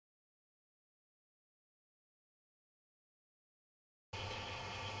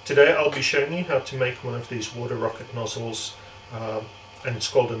Today I'll be showing you how to make one of these water rocket nozzles, and it's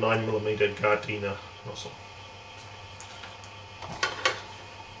called a 9mm Gardena nozzle.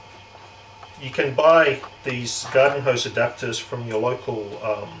 You can buy these garden hose adapters from your local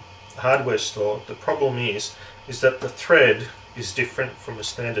hardware store. The problem is that the thread is different from a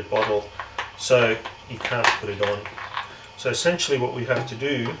standard bottle, so you can't put it on. So essentially what we have to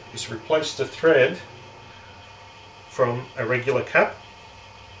do is replace the thread from a regular cap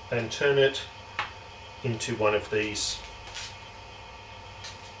and turn it into one of these.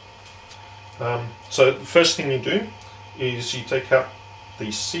 So the first thing you do is you take out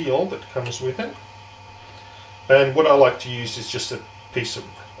the seal that comes with it, and what I like to use is just a piece of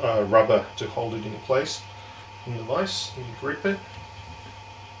rubber to hold it in place in the vise, and you grip it.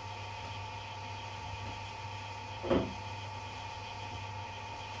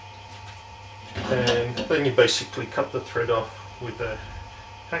 And then you basically cut the thread off with a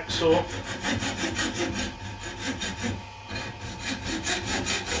hacksaw.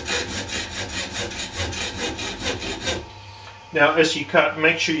 Now as you cut,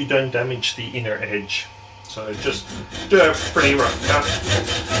 make sure you don't damage the inner edge. So just do a pretty rough cut.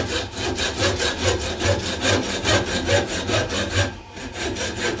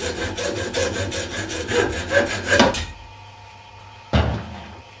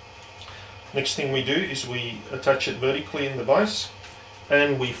 Next thing we do is we attach it vertically in the vise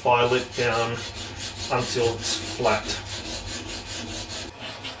and we file it down until it's flat.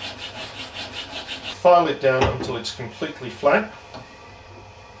 File it down until it's completely flat,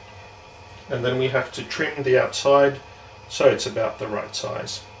 and then we have to trim the outside so it's about the right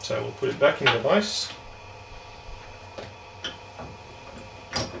size. So we'll put it back in the vise.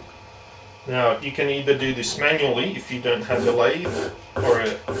 Now you can either do this manually if you don't have a lathe or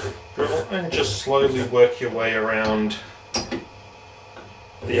a drill, and just slowly work your way around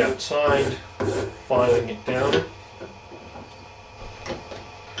the outside, filing it down.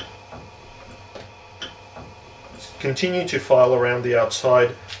 Continue to file around the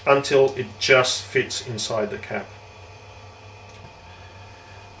outside until it just fits inside the cap.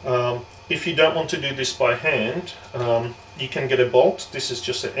 If you don't want to do this by hand, you can get a bolt. This is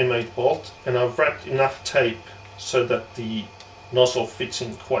just an M8 bolt, and I've wrapped enough tape so that the nozzle fits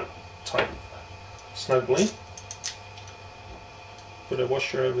in quite tight, snugly. Put a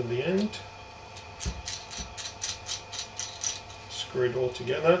washer over the end, screw it all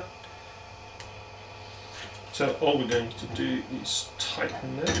together. So all we're going to do is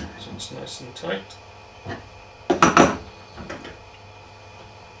tighten that so it's nice and tight.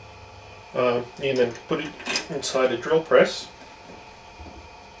 You then put it inside a drill press.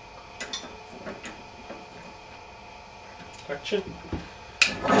 Catch it.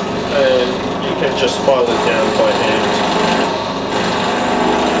 And you can just file it down by hand.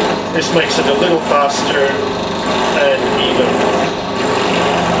 This makes it a little faster and even.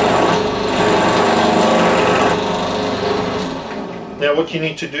 Now what you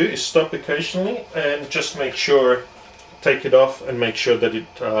need to do is stop occasionally and just make sure, take it off and make sure that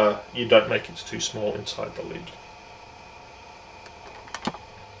you don't make it too small inside the lid.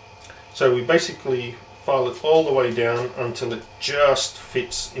 So we basically file it all the way down until it just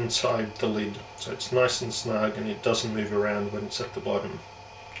fits inside the lid. So it's nice and snug and it doesn't move around when it's at the bottom.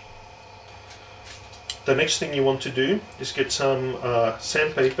 The next thing you want to do is get some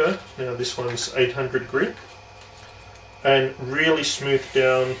sandpaper. Now this one's 800 grit. And really smooth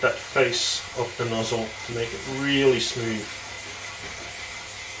down that face of the nozzle to make it really smooth,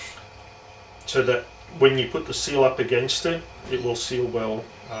 so that when you put the seal up against it, it will seal well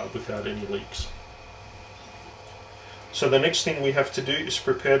without any leaks. So the next thing we have to do is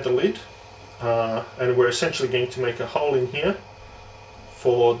prepare the lid, and we're essentially going to make a hole in here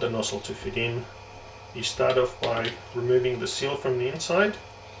for the nozzle to fit in. You start off by removing the seal from the inside,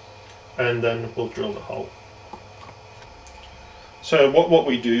 and then we'll drill the hole. So what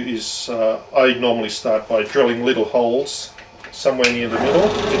we do is, I normally start by drilling little holes somewhere near the middle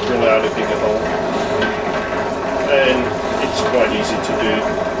to drill out a bigger hole, and it's quite easy to do.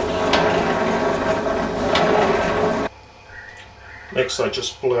 Next I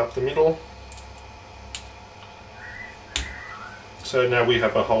just pull out the middle, so now we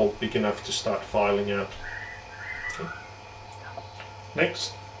have a hole big enough to start filing out. Okay.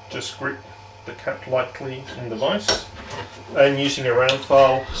 Next, just grip the cap lightly in the vise, and using a round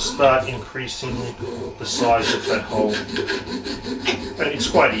file start increasing the size of that hole, and it's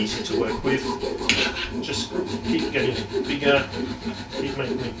quite easy to work with. Just keep getting it bigger, keep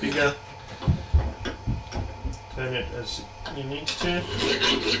making it bigger, turn it as you need to.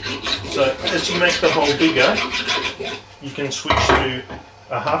 So as you make the hole bigger, you can switch to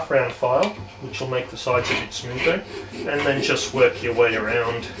a half round file, which will make the sides a bit smoother, and then just work your way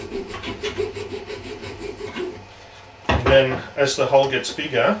around. And then as the hole gets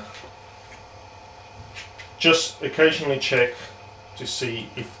bigger, just occasionally check to see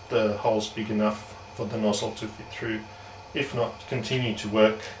if the hole's big enough for the nozzle to fit through. If not, continue to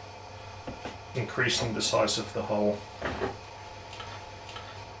work, increasing the size of the hole.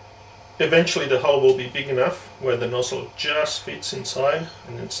 Eventually the hole will be big enough where the nozzle just fits inside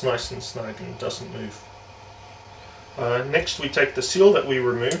and it's nice and snug and doesn't move. Next we take the seal that we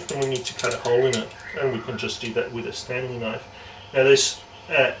removed and we need to cut a hole in it, and we can just do that with a Stanley knife. Now there's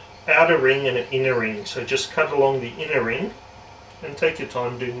an outer ring and an inner ring, so just cut along the inner ring and take your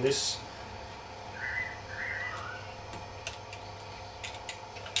time doing this.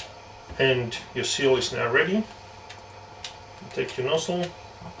 And your seal is now ready. Take your nozzle,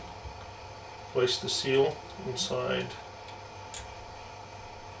 place the seal inside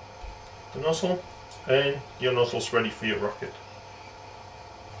the nozzle, and your nozzle's ready for your rocket.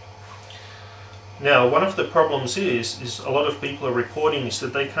 Now, one of the problems is a lot of people are reporting is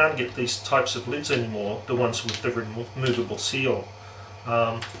that they can't get these types of lids anymore, the ones with the removable seal.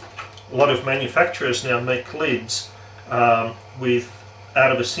 A lot of manufacturers now make lids out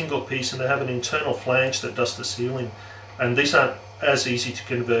of a single piece, and they have an internal flange that does the sealing, and these aren't as easy to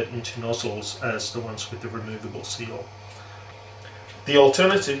convert into nozzles as the ones with the removable seal. The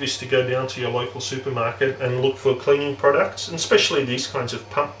alternative is to go down to your local supermarket and look for cleaning products, and especially these kinds of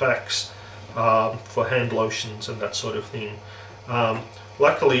pump backs for hand lotions and that sort of thing.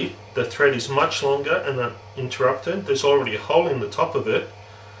 Luckily the thread is much longer and uninterrupted. There's already a hole in the top of it,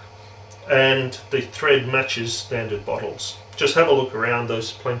 and the thread matches standard bottles. Just have a look around,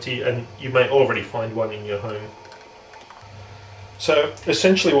 there's plenty, and you may already find one in your home. So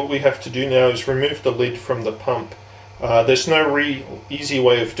essentially what we have to do now is remove the lid from the pump. There's no real easy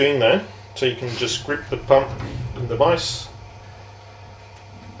way of doing that, so you can just grip the pump in the vise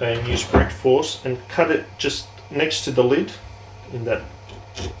and use brute force and cut it just next to the lid in that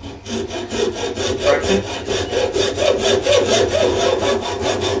bracket.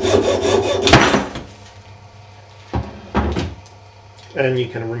 And you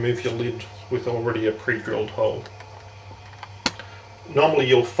can remove your lid with already a pre-drilled hole. Normally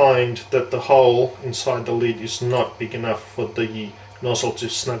you'll find that the hole inside the lid is not big enough for the nozzle to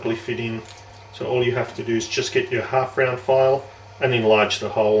snugly fit in. So all you have to do is just get your half round file and enlarge the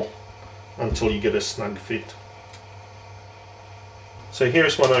hole until you get a snug fit. So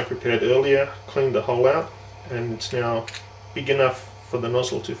here's one I prepared earlier, cleaned the hole out, and it's now big enough for the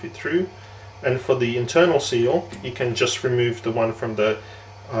nozzle to fit through. And for the internal seal, you can just remove the one from the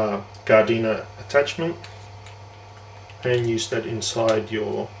Gardena attachment and use that inside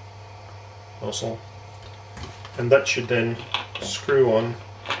your nozzle, and that should then screw on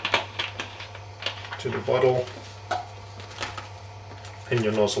to the bottle and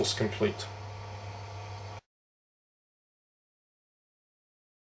your nozzle's complete.